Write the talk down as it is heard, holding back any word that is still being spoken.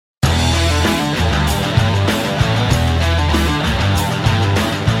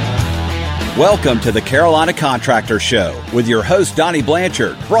Welcome to the Carolina Contractor Show with your host, Donnie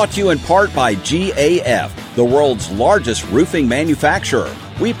Blanchard, brought to you in part by GAF, the world's largest roofing manufacturer.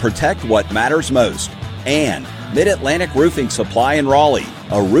 We protect what matters most. And Mid-Atlantic Roofing Supply in Raleigh,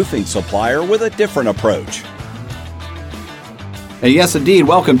 a roofing supplier with a different approach. And yes, indeed,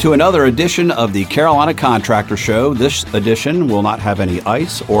 welcome to another edition of the Carolina Contractor Show. This edition will not have any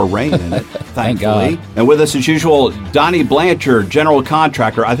ice or rain in it, Thank thankfully. God. And with us, as usual, Donnie Blanchard, General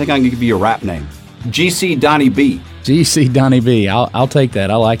Contractor. I think I can give you a rap name. GC Donnie B. GC Donnie B. I'll take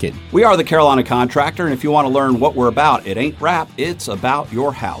that. I like it. We are the Carolina Contractor, and if you want to learn what we're about, it ain't rap, it's about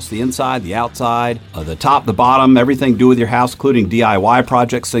your house. The inside, the outside, the top, the bottom, everything to do with your house, including DIY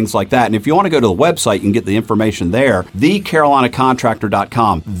projects, things like that. And if you want to go to the website, you can get the information there,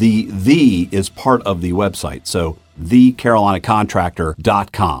 thecarolinacontractor.com. The is part of the website, so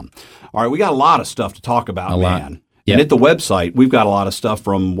thecarolinacontractor.com. All right, we got a lot of stuff to talk about, man. Yep. And at the website, we've got a lot of stuff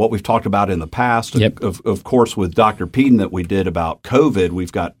from what we've talked about in the past. Yep. Of course, with Dr. Peden that we did about COVID,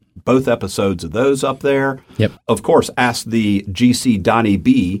 we've got both episodes of those up there. Yep. Of course, ask the GC Donnie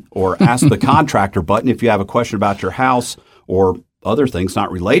B or ask the contractor button if you have a question about your house or other things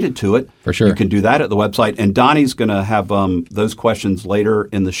not related to it. For sure. You can do that at the website. And Donnie's going to have those questions later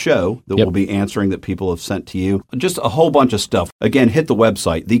in the show that we'll be answering that people have sent to you. Just a whole bunch of stuff. Again, hit the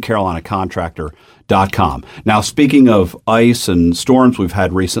website, thecarolinacontractor.com. Now, speaking of ice and storms we've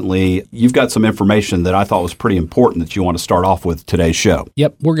had recently, you've got some information that I thought was pretty important that you want to start off with today's show.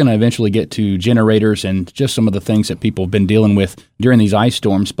 Yep. We're going to eventually get to generators and just some of the things that people have been dealing with during these ice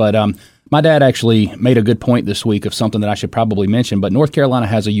storms. But my dad actually made a good point this week of something that I should probably mention, but North Carolina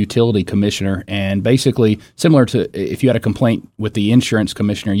has a utility commissioner, and basically similar to if you had a complaint with the insurance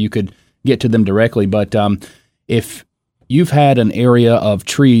commissioner, you could get to them directly. But if you've had an area of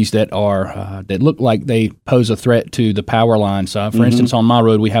trees that are that look like they pose a threat to the power lines, for instance, on my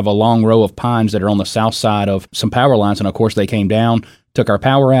road, we have a long row of pines that are on the south side of some power lines, and of course they came down, took our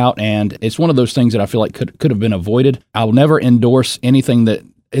power out, and it's one of those things that I feel like could have been avoided. I'll never endorse anything that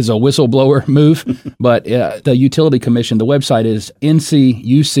is a whistleblower move, but the Utility Commission, the website is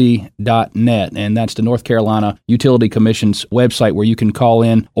ncuc.net, and that's the North Carolina Utility Commission's website where you can call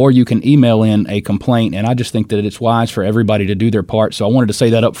in or you can email in a complaint, and I just think that it's wise for everybody to do their part, so I wanted to say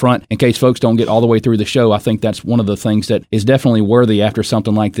that up front in case folks don't get all the way through the show. I think that's one of the things that is definitely worthy after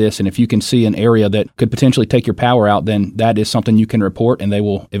something like this, and if you can see an area that could potentially take your power out, then that is something you can report, and they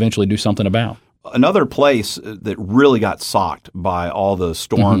will eventually do something about. Another place that really got socked by all the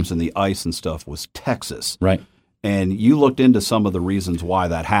storms and the ice and stuff was Texas. Right. And you looked into some of the reasons why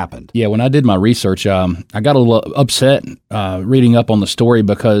that happened. Yeah, when I did my research, I got a little upset reading up on the story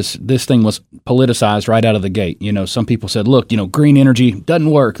because this thing was politicized right out of the gate. You know, some people said, look, green energy doesn't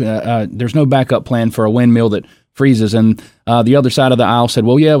work. There's no backup plan for a windmill that freezes. And the other side of the aisle said,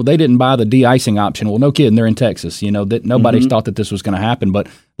 well, yeah, they didn't buy the de-icing option. Well, no kidding, they're in Texas. That nobody's thought that this was going to happen. But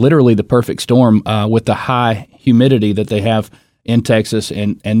literally the perfect storm with the high humidity that they have in Texas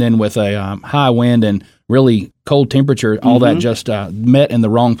and then with a high wind and really cold temperature, all that just met in the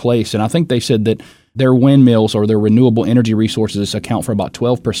wrong place. And I think they said that their windmills or their renewable energy resources account for about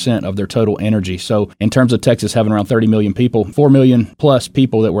 12% of their total energy. So in terms of Texas having around 30 million people, 4 million plus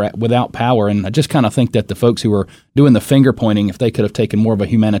people that were without power. And I just kind of think that the folks who were doing the finger pointing, if they could have taken more of a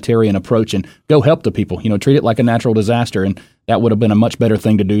humanitarian approach and go help the people, treat it like a natural disaster. And that would have been a much better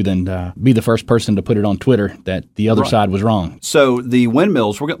thing to do than be the first person to put it on Twitter that the other side was wrong. So the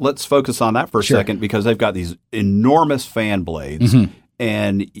windmills, let's focus on that for a second because they've got these enormous fan blades.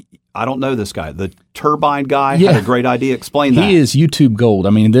 And I don't know this guy. The turbine guy had a great idea. Explain that. He is YouTube gold. I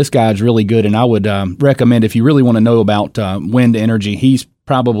mean, this guy's really good, and I would recommend if you really want to know about wind energy, he's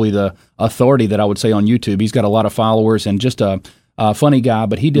probably the authority that I would say on YouTube. He's got a lot of followers and just a funny guy,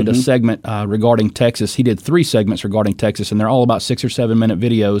 but he did a segment regarding Texas. He did 3 segments regarding Texas, and they're all about 6 or 7 minute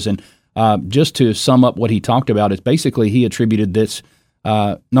videos. And just to sum up what he talked about is basically he attributed this,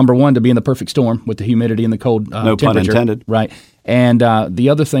 number one, to being the perfect storm with the humidity and the cold no temperature. pun intended. Right. And the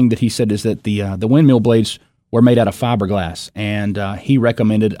other thing that he said is that the windmill blades were made out of fiberglass, and he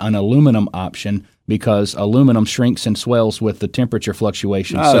recommended an aluminum option because aluminum shrinks and swells with the temperature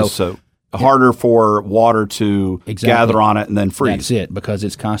fluctuations. So harder for water to gather on it and then freeze. That's it, because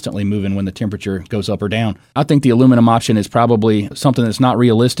it's constantly moving when the temperature goes up or down. I think the aluminum option is probably something that's not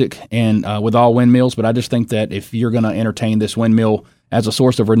realistic and with all windmills, but I just think that if you're going to entertain this windmill as a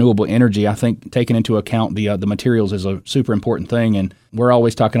source of renewable energy, I think taking into account the materials is a super important thing. And we're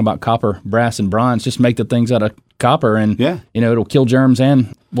always talking about copper, brass, and bronze. Just make the things out of copper, and it'll kill germs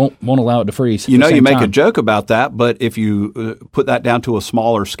and won't allow it to freeze. You make a joke about that, but if you put that down to a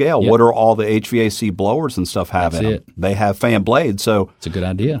smaller scale, what are all the HVAC blowers and stuff have in them? They have fan blades. So it's a good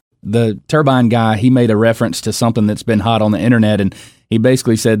idea. the turbine guy, he made a reference to something that's been hot on the internet, and he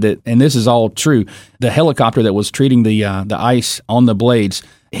basically said that, and this is all true, the helicopter that was treating the ice on the blades,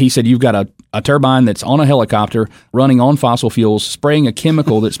 he said you've got a turbine that's on a helicopter running on fossil fuels, spraying a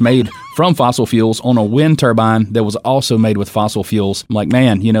chemical that's made from fossil fuels on a wind turbine that was also made with fossil fuels. I'm like,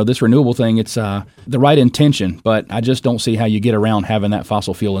 man, this renewable thing, it's the right intention, but I just don't see how you get around having that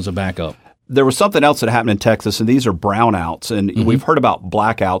fossil fuel as a backup. There was something else that happened in Texas, and these are brownouts. And we've heard about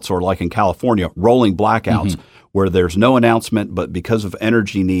blackouts, or like in California, rolling blackouts, where there's no announcement, but because of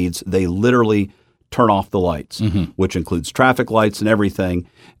energy needs, they literally turn off the lights, which includes traffic lights and everything.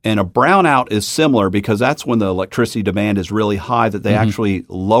 And a brownout is similar because that's when the electricity demand is really high, that they actually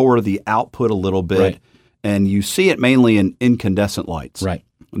lower the output a little bit. Right. And you see it mainly in incandescent lights. Right.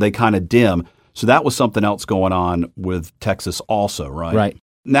 They kind of dim. So that was something else going on with Texas also, right? Right.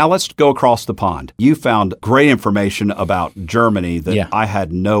 Now let's go across the pond. You found great information about Germany that I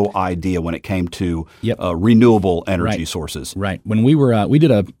had no idea when it came to renewable energy sources. Right. When we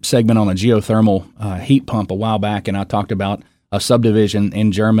did a segment on a geothermal heat pump a while back, and I talked about a subdivision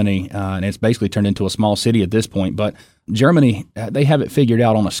in Germany, and it's basically turned into a small city at this point. But Germany, they have it figured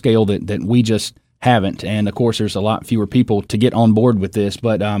out on a scale that we just haven't. And of course, there's a lot fewer people to get on board with this.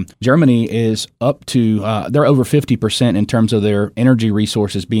 But Germany is up to, they're over 50% in terms of their energy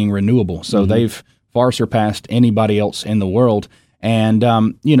resources being renewable. So they've far surpassed anybody else in the world. And,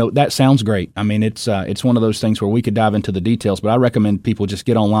 that sounds great. I mean, it's one of those things where we could dive into the details, but I recommend people just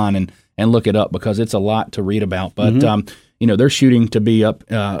get online and look it up because it's a lot to read about. But, they're shooting to be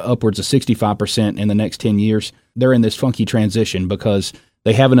upwards of 65% in the next 10 years. They're in this funky transition because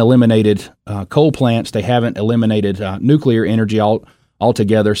they haven't eliminated coal plants. They haven't eliminated nuclear energy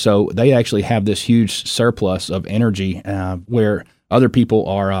altogether. So they actually have this huge surplus of energy where other people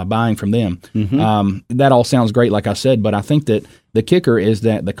are buying from them. That all sounds great, like I said, but I think that the kicker is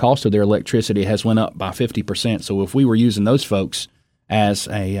that the cost of their electricity has went up by 50%. So if we were using those folks as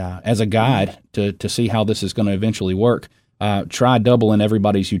a guide to see how this is going to eventually work, try doubling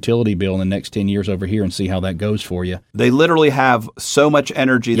everybody's utility bill in the next 10 years over here and see how that goes for you. They literally have so much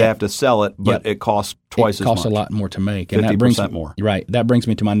energy they have to sell it, but it costs twice as much. It costs a lot more to make. 50% more. Right. That brings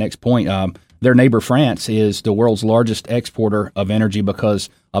me to my next point. Their neighbor France is the world's largest exporter of energy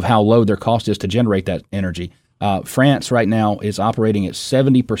because of how low their cost is to generate that energy. France right now is operating at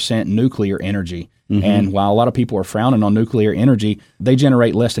 70% nuclear energy. And while a lot of people are frowning on nuclear energy, they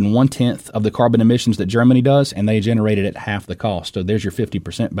generate less than 1/10 of the carbon emissions that Germany does, and they generate it at half the cost. So there's your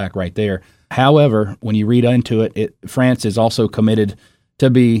 50% back right there. However, when you read into it, France is also committed to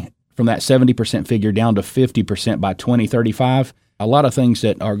be from that 70% figure down to 50% by 2035. A lot of things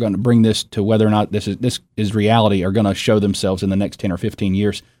that are going to bring this to whether or not this is reality are going to show themselves in the next 10 or 15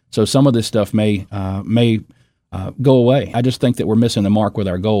 years. So some of this stuff may go away. I just think that we're missing the mark with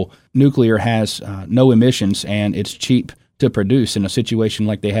our goal. Nuclear has no emissions, and it's cheap to produce in a situation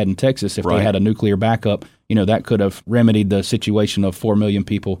like they had in Texas. If they had a nuclear backup, that could have remedied the situation of 4 million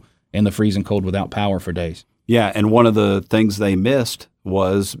people in the freezing cold without power for days. Yeah, and one of the things they missed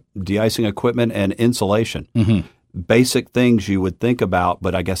was de-icing equipment and insulation. Basic things you would think about,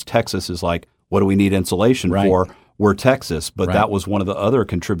 but I guess Texas is like, what do we need insulation for? We're Texas, but that was one of the other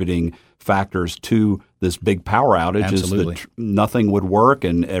contributing factors to this big power outage. Absolutely. Is that nothing would work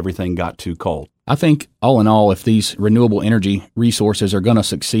and everything got too cold. I think all in all, if these renewable energy resources are going to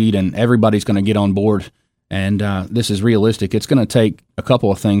succeed and everybody's going to get on board, and this is realistic, it's going to take a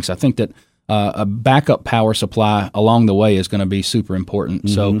couple of things. I think that a backup power supply along the way is going to be super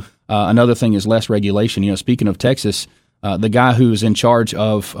important. So another thing is less regulation. Speaking of Texas, the guy who's in charge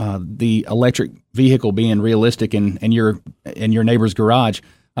of the electric vehicle being realistic in your neighbor's garage,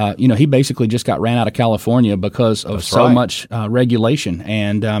 he basically just got ran out of California because of much regulation.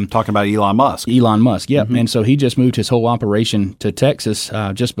 And talking about Elon Musk. Yep. And so he just moved his whole operation to Texas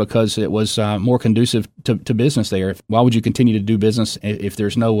just because it was more conducive to business there. Why would you continue to do business if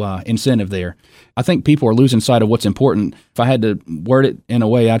there's no incentive there? I think people are losing sight of what's important. If I had to word it in a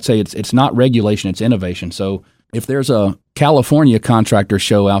way, I'd say it's not regulation, it's innovation. So if there's a California contractor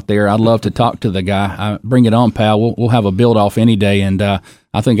show out there, I'd love to talk to the guy. Bring it on, pal. We'll have a build-off any day, and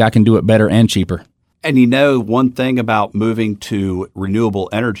I think I can do it better and cheaper. And one thing about moving to renewable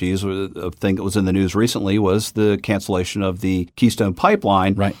energies, a thing that was in the news recently, was the cancellation of the Keystone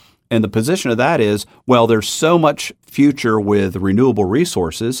Pipeline. Right. And the position of that is, well, there's so much future with renewable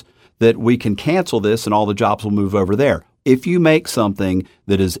resources that we can cancel this and all the jobs will move over there. If you make something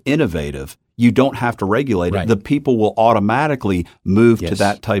that is innovative, you don't have to regulate it. The people will automatically move to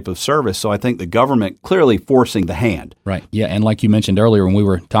that type of service. So I think the government clearly forcing the hand. Right. Yeah. And like you mentioned earlier when we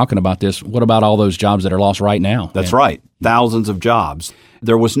were talking about this, what about all those jobs that are lost right now? That's right. Thousands of jobs.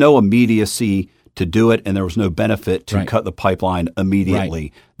 There was no immediacy to do it, and there was no benefit to cut the pipeline immediately.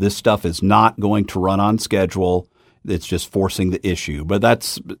 Right. This stuff is not going to run on schedule. It's just forcing the issue. But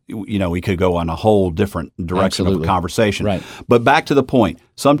that's, we could go on a whole different direction of a conversation. Right. But back to the point.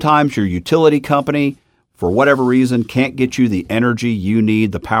 Sometimes your utility company, for whatever reason, can't get you the energy you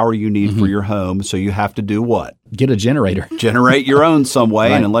need, the power you need for your home. So you have to do what? Get a generator. Generate your own some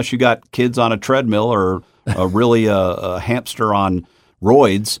way. And unless you got kids on a treadmill or a hamster on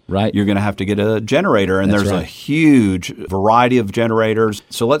roids, you're going to have to get a generator, and there's a huge variety of generators.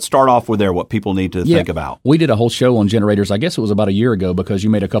 So let's start off with what people need to think about. We did a whole show on generators. I guess it was about a year ago because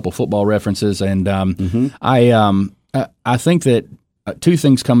you made a couple football references, and I think that two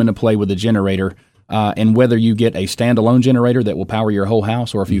things come into play with a generator, and whether you get a standalone generator that will power your whole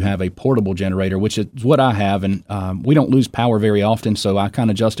house, or if you have a portable generator, which is what I have, and we don't lose power very often, so I kind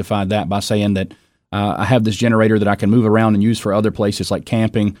of justified that by saying that I have this generator that I can move around and use for other places like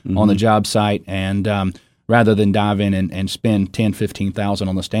camping on the job site, and rather than dive in and spend $10,000, $15,000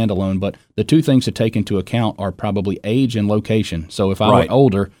 on the standalone. But the two things to take into account are probably age and location. So if I were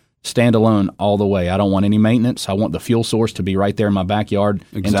older, standalone all the way. I don't want any maintenance. I want the fuel source to be right there in my backyard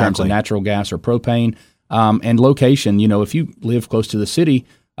in terms of natural gas or propane. And location, if you live close to the city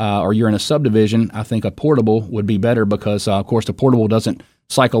or you're in a subdivision, I think a portable would be better because, of course, the portable doesn't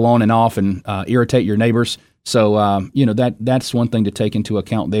cycle on and off and irritate your neighbors. So, that's one thing to take into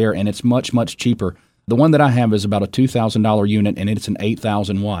account there, and it's much, much cheaper. The one that I have is about a $2,000 unit, and it's an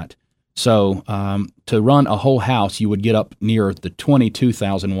 8,000 watt. So to run a whole house, you would get up near the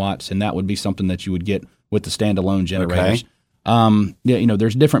 22,000 watts, and that would be something that you would get with the standalone generators.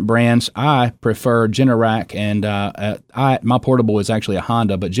 There's different brands. I prefer Generac, and my portable is actually a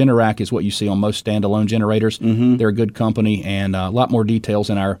Honda, but Generac is what you see on most standalone generators. They're a good company, and a lot more details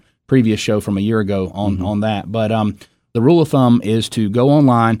in our previous show from a year ago on that. But the rule of thumb is to go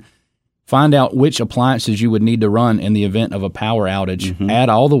online, find out which appliances you would need to run in the event of a power outage, add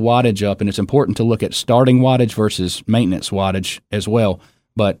all the wattage up, and it's important to look at starting wattage versus maintenance wattage as well.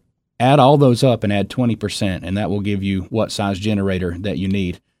 But add all those up and add 20%, and that will give you what size generator that you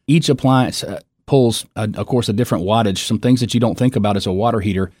need. Each appliance pulls, of course, a different wattage. Some things that you don't think about as a water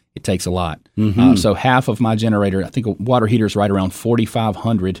heater, it takes a lot. So half of my generator, I think a water heater is right around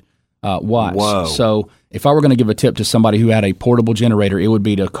 4,500 watts. Whoa. So if I were going to give a tip to somebody who had a portable generator, it would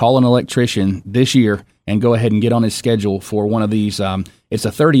be to call an electrician this year and go ahead and get on his schedule for one of these. It's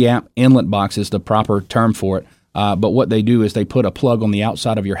a 30-amp inlet box is the proper term for it. But what they do is they put a plug on the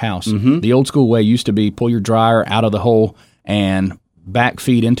outside of your house. The old school way used to be pull your dryer out of the hole and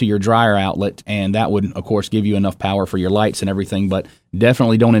backfeed into your dryer outlet, and that would, of course, give you enough power for your lights and everything, but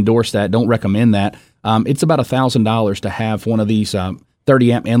definitely don't endorse that. Don't recommend that. It's about $1,000 to have one of these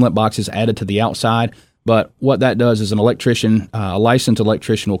 30-amp inlet boxes added to the outside. But what that does is an electrician, a licensed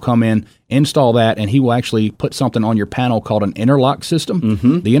electrician will come in, install that, and he will actually put something on your panel called an interlock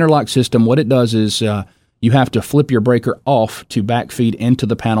system. The interlock system, what it does is you have to flip your breaker off to backfeed into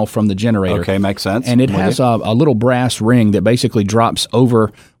the panel from the generator. Okay, makes sense. And it has a little brass ring that basically drops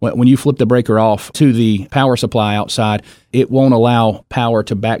over. When you flip the breaker off to the power supply outside, it won't allow power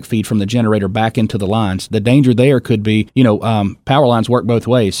to backfeed from the generator back into the lines. The danger there could be, power lines work both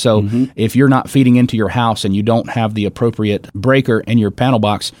ways. So if you're not feeding into your house and you don't have the appropriate breaker in your panel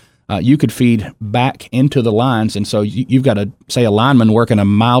box, you could feed back into the lines. And so you've got a lineman working a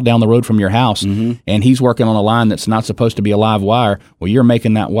mile down the road from your house, and he's working on a line that's not supposed to be a live wire. Well, you're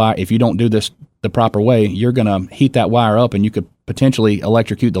making that wire, if you don't do this the proper way, you're going to heat that wire up, and you could potentially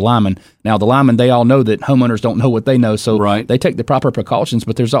electrocute the lineman. Now, the linemen, they all know that homeowners don't know what they know, so they take the proper precautions,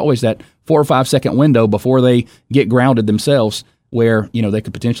 but there's always that 4 or 5 second window before they get grounded themselves where, they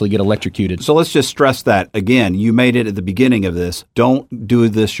could potentially get electrocuted. So let's just stress that. Again, you made it at the beginning of this. Don't do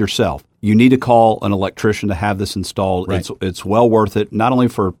this yourself. You need to call an electrician to have this installed. Right. It's well worth it, not only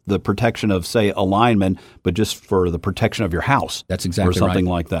for the protection of, say, a lineman, but just for the protection of your house. That's exactly right. Or something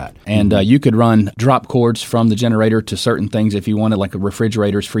right. like that. And you could run drop cords from the generator to certain things if you wanted, like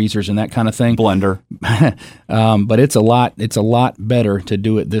refrigerators, freezers, and that kind of thing. Blender. But it's a lot better to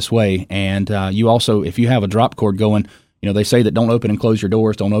do it this way. And you also, if you have a drop cord going, they say that don't open and close your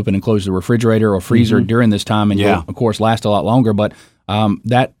doors, don't open and close the refrigerator or freezer during this time, and you'll, of course, last a lot longer. But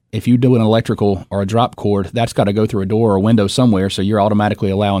that, if you do an electrical or a drop cord, that's got to go through a door or a window somewhere, so you're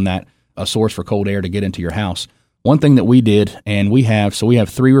automatically allowing a source for cold air to get into your house. one thing that we did, and we have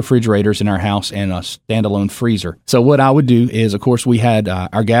 3 refrigerators in our house and a standalone freezer. So what I would do is, of course, we had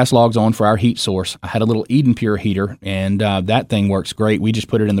our gas logs on for our heat source. I had a little Eden Pure heater, and that thing works great. We just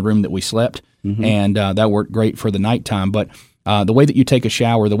put it in the room that we slept, and that worked great for the nighttime. But the way that you take a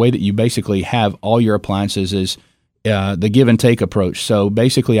shower, the way that you basically have all your appliances is the give and take approach. So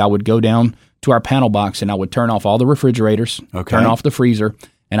basically, I would go down to our panel box, and I would turn off all the refrigerators, turn off the freezer,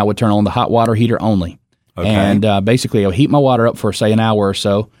 and I would turn on the hot water heater only. Okay. And basically, I'll heat my water up for, say, an hour or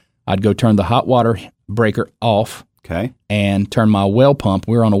so. I'd go turn the hot water breaker off and turn my well pump.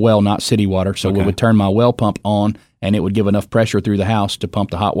 We're on a well, not city water, so we would turn my well pump on, and it would give enough pressure through the house to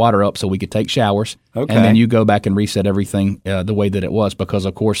pump the hot water up so we could take showers. Okay. And then you go back and reset everything the way that it was because,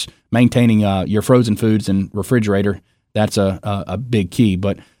 of course, maintaining your frozen foods and refrigerator, that's a big key.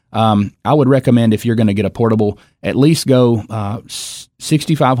 But I would recommend if you're going to get a portable, at least go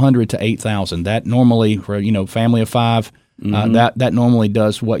 $6,500 to $8,000. That normally for family of 5, that normally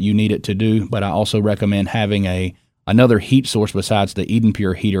does what you need it to do. But I also recommend having another heat source besides the Eden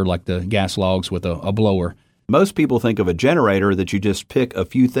Pure heater, like the gas logs with a blower. Most people think of a generator that you just pick a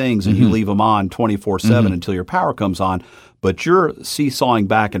few things and you leave them on 24/7 until your power comes on. But you're seesawing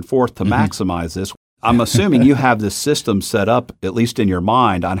back and forth to maximize this. I'm assuming you have this system set up, at least in your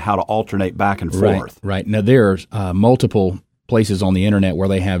mind, on how to alternate back and forth. Right. Now, there's multiple places on the internet where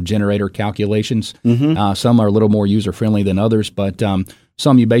they have generator calculations. Some are a little more user-friendly than others, but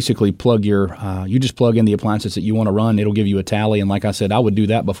some you basically plug you just plug in the appliances that you want to run. It'll give you a tally, and like I said, I would do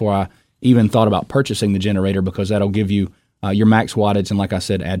that before I even thought about purchasing the generator because that'll give you your max wattage, and like I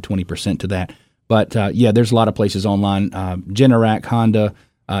said, add 20% to that. But, there's a lot of places online. Generac, Honda,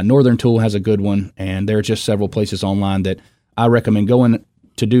 Northern Tool has a good one, and there are just several places online that I recommend going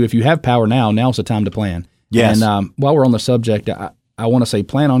to do. If you have power now's the time to plan. Yes. And while we're on the subject, I want to say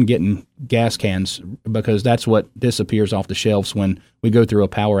plan on getting gas cans because that's what disappears off the shelves when we go through a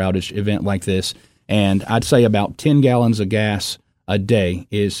power outage event like this. And I'd say about 10 gallons of gas a day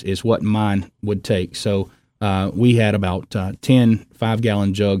is what mine would take. So we had about 10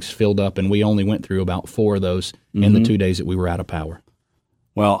 5-gallon jugs filled up, and we only went through about 4 of those in the 2 days that we were out of power.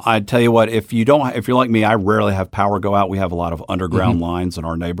 Well, I tell you what, if you're like me, I rarely have power go out. We have a lot of underground lines in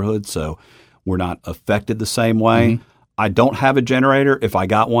our neighborhood, so we're not affected the same way. I don't have a generator. If I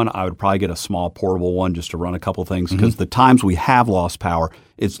got one, I would probably get a small portable one just to run a couple things because the times we have lost power,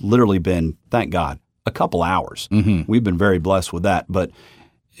 it's literally been, thank God, a couple hours. We've been very blessed with that. But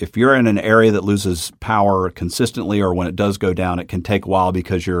if you're in an area that loses power consistently or when it does go down, it can take a while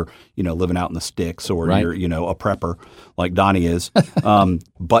because you're, living out in the sticks or you're, a prepper like Donnie is.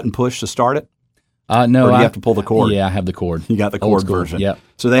 Button push to start it? No. Or do you have to pull the cord? Yeah, I have the cord. You got the cord version. Yep.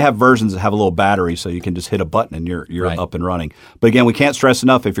 So they have versions that have a little battery so you can just hit a button and you're up and running. But again, we can't stress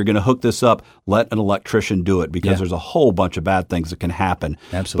enough, if you're going to hook this up, let an electrician do it because there's a whole bunch of bad things that can happen.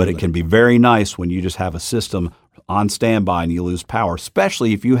 Absolutely. But it can be very nice when you just have a system on standby and you lose power,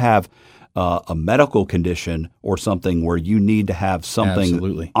 especially if you have a medical condition or something where you need to have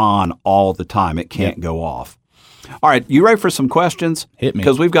something on all the time. It can't go off. All right, you ready for some questions? Hit me.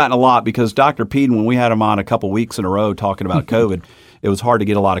 Because we've gotten a lot, because Dr. Peden, when we had him on a couple weeks in a row talking about COVID, it was hard to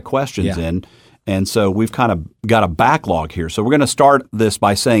get a lot of questions in. And so we've kind of got a backlog here. So we're going to start this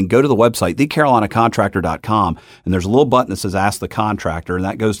by saying go to the website, thecarolinacontractor.com, and there's a little button that says Ask the Contractor, and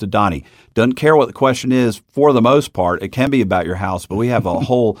that goes to Donnie. Doesn't care what the question is for the most part. It can be about your house, but we have a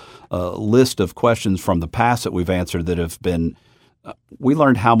whole list of questions from the past that we've answered that have been we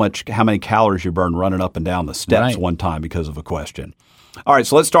learned how many calories you burn running up and down the steps one time because of a question. All right,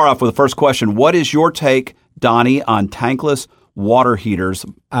 so let's start off with the first question. What is your take, Donnie, on tankless water heaters?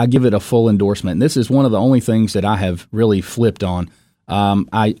 I give it a full endorsement. And this is one of the only things that I have really flipped on.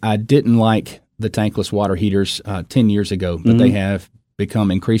 I didn't like the tankless water heaters 10 years ago, but they have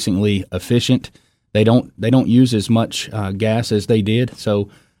become increasingly efficient. They don't use as much gas as they did. So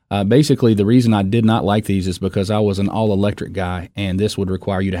basically, the reason I did not like these is because I was an all-electric guy, and this would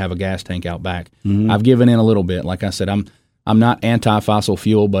require you to have a gas tank out back. I've given in a little bit. Like I said, I'm not anti-fossil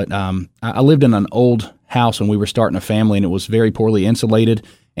fuel, but I lived in an old house when we were starting a family, and it was very poorly insulated,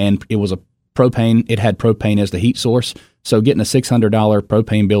 and it was it had propane as the heat source. So getting a $600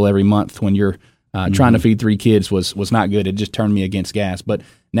 propane bill every month when you're trying to feed 3 kids was not good. It just turned me against gas. But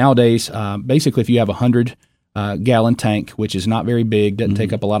nowadays, basically, if you have a 100-gallon tank, which is not very big, doesn't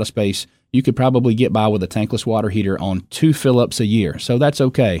take up a lot of space, you could probably get by with a tankless water heater on 2 fill-ups a year. So that's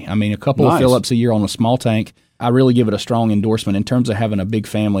okay. I mean, a couple of fill-ups a year on a small tank, I really give it a strong endorsement. In terms of having a big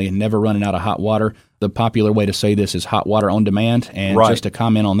family and never running out of hot water, the popular way to say this is hot water on demand. And just to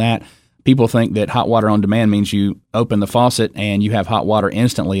comment on that, people think that hot water on demand means you open the faucet and you have hot water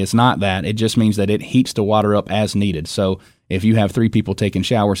instantly. It's not that. It just means that it heats the water up as needed. So if you have 3 people taking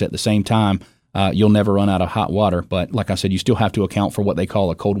showers at the same time, you'll never run out of hot water. But like I said, you still have to account for what they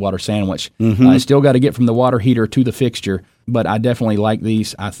call a cold water sandwich. It's still got to get from the water heater to the fixture. But I definitely like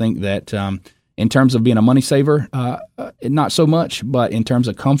these. I think that in terms of being a money saver, not so much. But in terms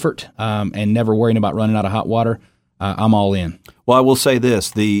of comfort and never worrying about running out of hot water, I'm all in. Well, I will say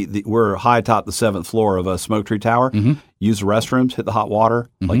this. We're high atop the 7th floor of a Smoke Tree Tower. Use the restrooms, hit the hot water,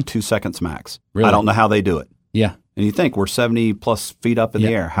 like 2 seconds max. Really? I don't know how they do it. Yeah. And you think we're 70-plus feet up in the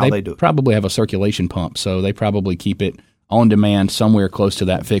air. How they do it? Probably have a circulation pump, so they probably keep it on demand somewhere close to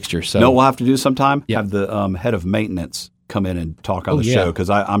that fixture. So, you know what we'll have to do sometime? Yep. Have the head of maintenance come in and talk on the show, because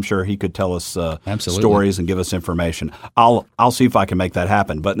I'm sure he could tell us stories and give us information. I'll see if I can make that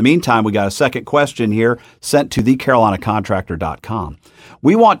happen. But in the meantime, we got a second question here sent to thecarolinacontractor.com.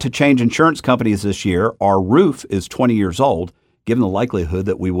 We want to change insurance companies this year. Our roof is 20 years old. Given the likelihood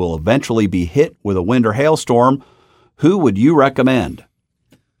that we will eventually be hit with a wind or hailstorm, who would you recommend?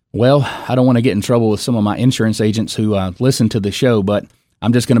 Well, I don't want to get in trouble with some of my insurance agents who listen to the show, but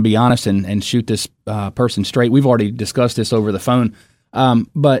I'm just going to be honest and shoot this person straight. We've already discussed this over the phone,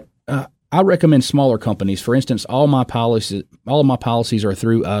 but I recommend smaller companies. For instance, all of my policies are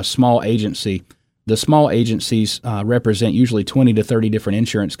through a small agency. The small agencies represent usually 20 to 30 different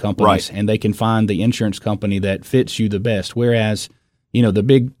insurance companies, and they can find the insurance company that fits you the best. Whereas,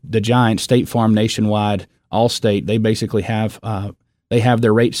 the giant State Farm, Nationwide, Allstate, they basically have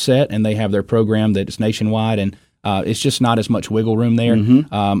their rates set and they have their program that is nationwide, and it's just not as much wiggle room there.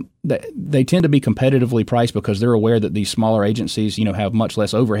 They tend to be competitively priced because they're aware that these smaller agencies, have much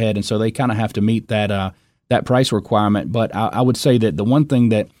less overhead, and so they kind of have to meet that price requirement. But I would say that the one thing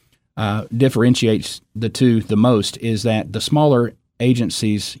that differentiates the two the most is that the smaller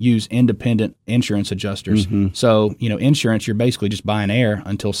agencies use independent insurance adjusters. So, insurance, you're basically just buying air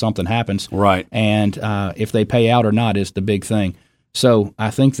until something happens. Right. And if they pay out or not is the big thing. So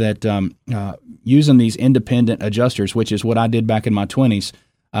I think that using these independent adjusters, which is what I did back in my 20s,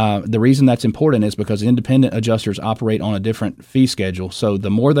 the reason that's important is because independent adjusters operate on a different fee schedule. So the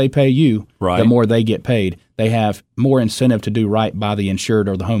more they pay you, the more they get paid. They have more incentive to do right by the insured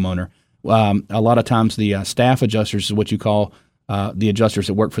or the homeowner. A lot of times the staff adjusters is what you call the adjusters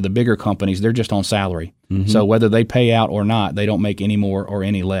that work for the bigger companies. They're just on salary. So whether they pay out or not, they don't make any more or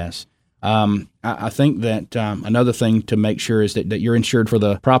any less. I think that another thing to make sure is that you're insured for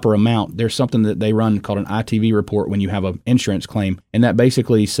the proper amount. There's something that they run called an ITV report when you have an insurance claim, and that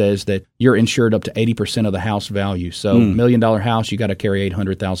basically says that you're insured up to 80% of the house value. So $1 million house, you got to carry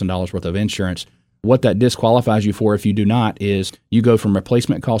 $800,000 worth of insurance. What that disqualifies you for if you do not is you go from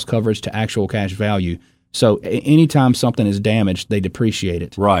replacement cost coverage to actual cash value. So anytime something is damaged, they depreciate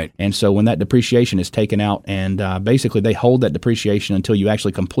it. Right. And so when that depreciation is taken out, and basically they hold that depreciation until you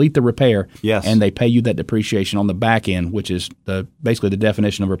actually complete the repair, and they pay you that depreciation on the back end, which is basically the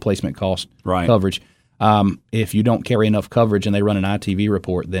definition of replacement cost coverage. If you don't carry enough coverage and they run an ITV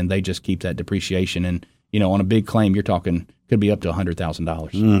report, then they just keep that depreciation. And, on a big claim, you're talking could be up to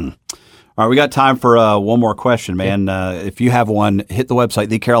 $100,000. All right, we got time for one more question, man. If you have one, hit the website,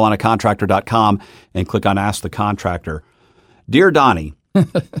 thecarolinacontractor.com, and click on Ask the Contractor. Dear Donnie,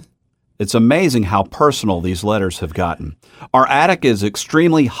 it's amazing how personal these letters have gotten. Our attic is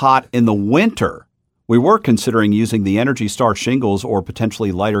extremely hot in the winter. We were considering using the Energy Star shingles or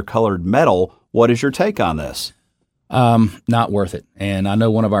potentially lighter colored metal. What is your take on this? Not worth it. And I know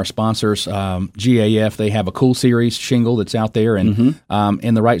one of our sponsors, GAF, they have a Cool Series shingle that's out there, and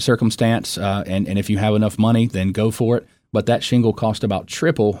in the right circumstance, and if you have enough money, then go for it. But that shingle costs about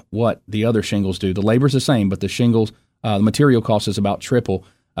triple what the other shingles do. The labor's the same, but the shingles, the material cost is about triple.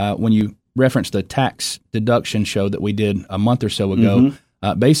 When you reference the tax deduction show that we did a month or so ago,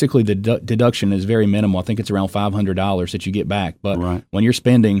 basically the deduction is very minimal. I think it's around $500 that you get back. But when you're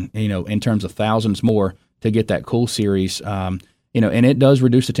spending, in terms of thousands more to get that Cool Series, and it does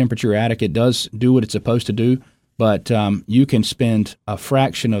reduce the temperature of your attic. It does do what it's supposed to do, but you can spend a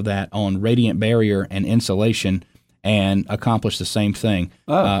fraction of that on radiant barrier and insulation and accomplish the same thing.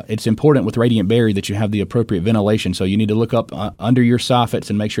 It's important with radiant barrier that you have the appropriate ventilation, so you need to look up under your soffits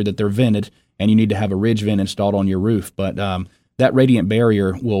and make sure that they're vented, and you need to have a ridge vent installed on your roof. But that radiant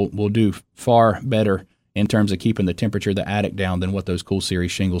barrier will do far better in terms of keeping the temperature of the attic down than what those Cool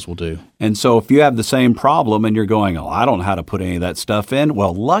Series shingles will do. And so if you have the same problem and you're going, I don't know how to put any of that stuff in,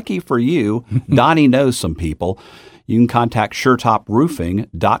 well, lucky for you, Donnie knows some people. You can contact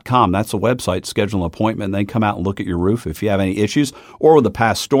SureTopRoofing.com. That's the website. Schedule an appointment, and they come out and look at your roof if you have any issues. Or with the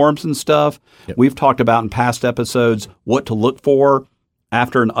past storms and stuff, we've talked about in past episodes what to look for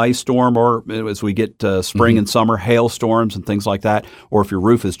after an ice storm, or as we get spring and summer, hailstorms and things like that, or if your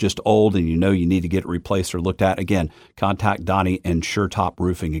roof is just old and you know you need to get it replaced or looked at, again, contact Donnie and SureTop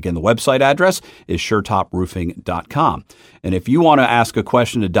Roofing. Again, the website address is SureTopRoofing.com. And if you want to ask a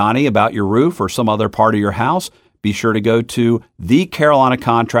question to Donnie about your roof or some other part of your house, be sure to go to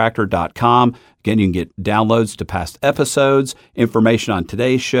thecarolinacontractor.com. Again, you can get downloads to past episodes, information on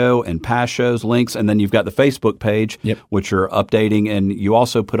today's show and past shows, links, and then you've got the Facebook page, which you're updating. And you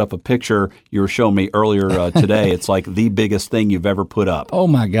also put up a picture you were showing me earlier today. It's like the biggest thing you've ever put up. Oh,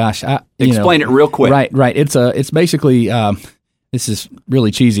 my gosh. Explain it real quick. Right. It's basically, this is really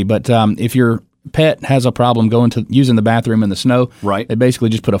cheesy, but if your pet has a problem using the bathroom in the snow, right, they basically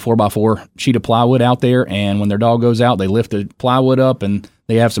just put a 4x4 sheet of plywood out there, and when their dog goes out, they lift the plywood up, and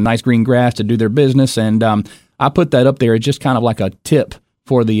they have some nice green grass to do their business. And I put that up there. It's just kind of like a tip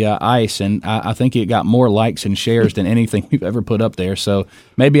for the ice, and I think it got more likes and shares than anything we've ever put up there. So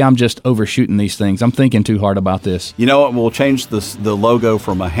maybe I'm just overshooting these things. I'm thinking too hard about this. You know what? We'll change the logo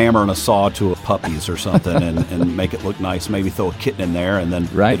from a hammer and a saw to a puppies or something and make it look nice. Maybe throw a kitten in there, and then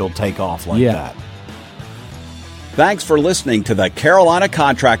it'll take off like that. Thanks for listening to the Carolina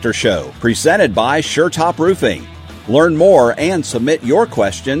Contractor Show, presented by SureTop Roofing. Learn more and submit your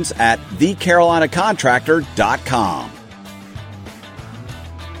questions at thecarolinacontractor.com.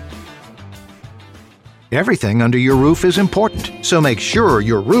 Everything under your roof is important, so make sure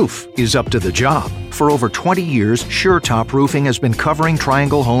your roof is up to the job. For over 20 years, SureTop Roofing has been covering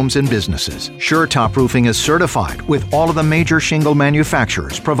Triangle homes and businesses. SureTop Roofing is certified with all of the major shingle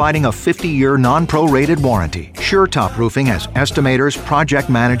manufacturers, providing a 50-year non-prorated warranty. SureTop Roofing has estimators, project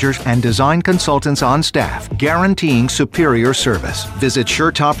managers, and design consultants on staff, guaranteeing superior service. Visit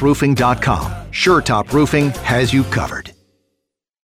SureTopRoofing.com. SureTop Roofing has you covered.